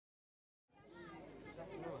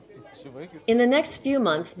In the next few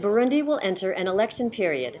months, Burundi will enter an election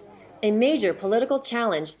period, a major political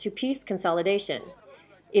challenge to peace consolidation.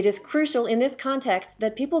 It is crucial in this context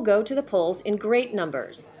that people go to the polls in great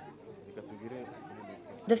numbers.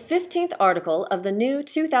 The 15th article of the new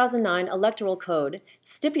 2009 Electoral Code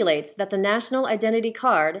stipulates that the National Identity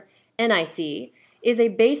Card, NIC, is a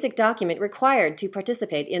basic document required to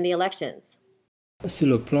participate in the elections. Sur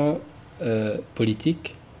le plan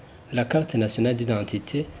politique, la carte nationale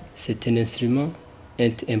d'identité, c'est un instrument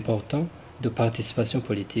important de participation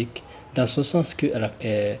politique, dans ce sens qu'elle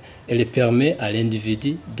permet à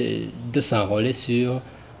l'individu de s'enrôler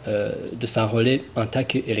en tant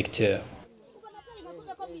qu'électeur.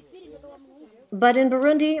 But in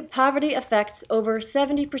Burundi, poverty affects over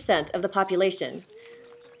 70% of the population.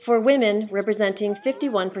 For women, representing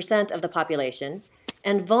 51% of the population,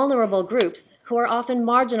 and vulnerable groups who are often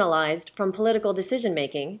marginalized from political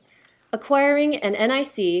decision-making, acquiring an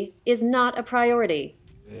NIC is not a priority.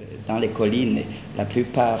 Dans les collines, la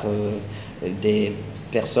plupart des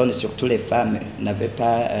personnes, surtout les femmes, n'avaient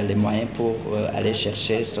pas les moyens pour aller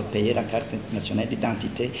chercher, se payer la carte nationale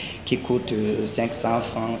d'identité qui coûte 500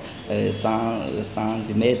 francs sans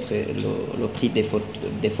y mettre le prix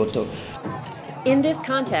des photos. In this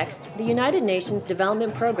context, the United Nations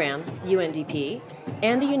Development Programme, UNDP,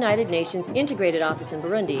 and the United Nations Integrated Office in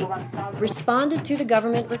Burundi responded to the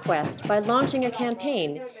government request by launching a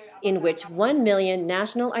campaign in which 1 million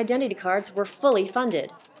national identity cards were fully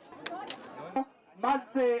funded.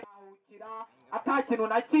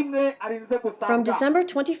 From December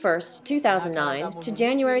 21, 2009 to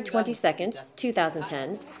January 22,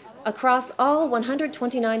 2010, across all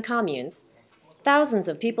 129 communes, thousands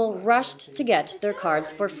of people rushed to get their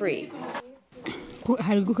cards for free.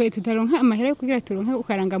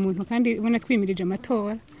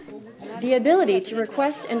 The ability to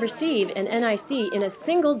request and receive an NIC in a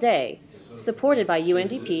single day, supported by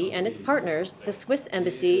UNDP and its partners, the Swiss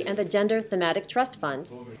Embassy and the Gender Thematic Trust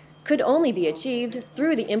Fund, could only be achieved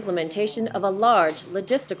through the implementation of a large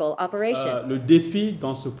logistical operation. Le défi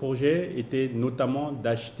dans ce projet était notamment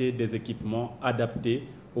d'acheter des équipements adaptés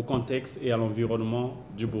au contexte et à l'environnement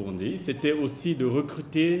du Burundi. C'était aussi de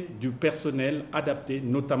recruter du personnel adapté,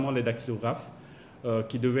 notamment les dactylographes,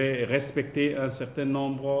 qui devaient respecter un certain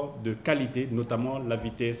nombre de qualités, notamment la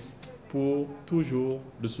vitesse, pour toujours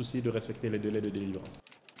le souci de respecter les délais de délivrance.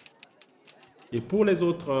 Et pour les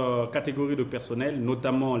autres catégories de personnel,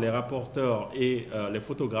 notamment les rapporteurs et les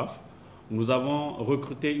photographes, nous avons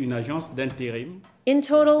recruté une agence d'intérim. In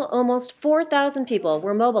total, almost 4,000 people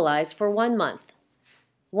were mobilized for 1 month.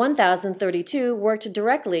 1,032 worked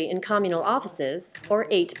directly in communal offices, or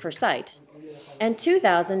 8 per site, and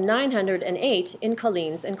 2,908 in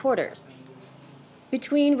colines and quarters.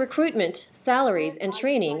 Between recruitment, salaries, and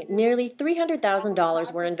training, nearly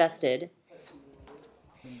 $300,000 were invested,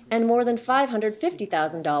 and more than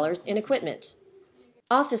 $550,000 in equipment.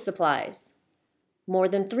 Office supplies, more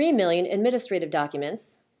than 3 million administrative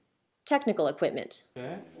documents, technical equipment.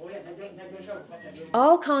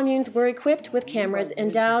 All communes were equipped with cameras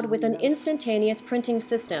endowed with an instantaneous printing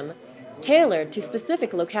system tailored to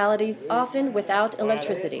specific localities, often without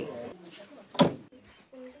electricity.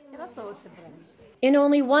 In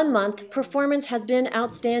only 1 month, performance has been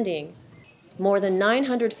outstanding. More than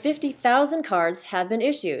 950,000 cards have been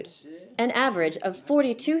issued, an average of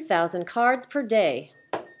 42,000 cards per day.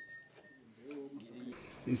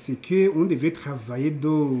 C'est qu'on devrait travailler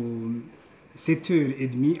de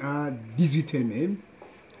 7h30 à 18h même,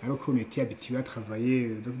 alors qu'on était habitué à travailler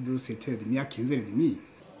de 7h30 à 15h30.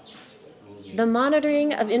 The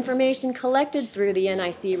monitoring of information collected through the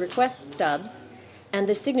NIC request stubs and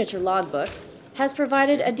the signature logbook has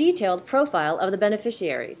provided a detailed profile of the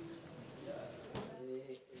beneficiaries.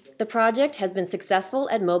 The project has been successful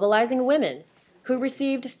at mobilizing women, who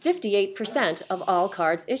received 58% of all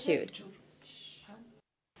cards issued.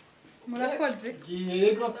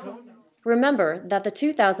 Remember that the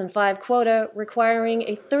 2005 quota requiring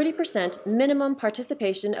a 30% minimum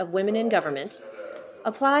participation of women in government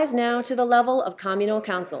applies now to the level of communal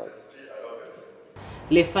councils.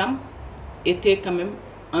 Les femmes étaient quand même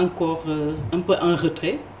encore un peu en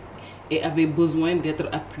retrait et avaient besoin d'être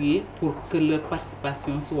appuyées pour que leur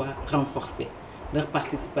participation soit renforcée, leur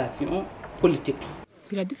participation politique.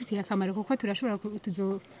 Biradufitiye akamaro kuko turashobora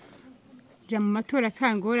kuzoja mu matora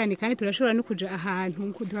atangorane kandi turashobora no kuja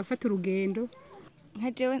ahantu kudufata urugendo.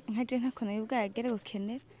 Nkaje ntakona y'ubwagere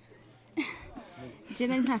gukenera. Je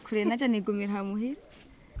nta kure naje nigumira muhira.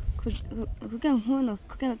 Kugira nkono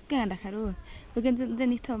kugira ndakarora. Kugira nze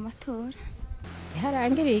nitaba amatora.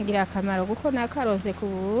 Harangiriye akamaro kuko nakaronse ku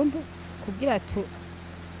buntu kugira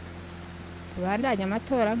tubandanye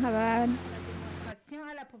amatora nk'abandi.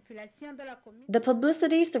 The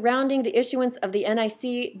publicity surrounding the issuance of the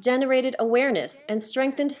NIC generated awareness and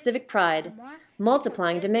strengthened civic pride,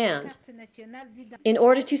 multiplying demand. In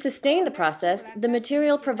order to sustain the process, the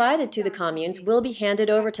material provided to the communes will be handed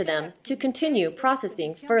over to them to continue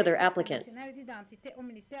processing further applicants.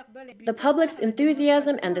 The public's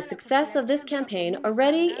enthusiasm and the success of this campaign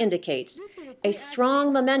already indicate a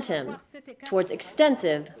strong momentum towards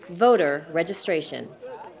extensive voter registration.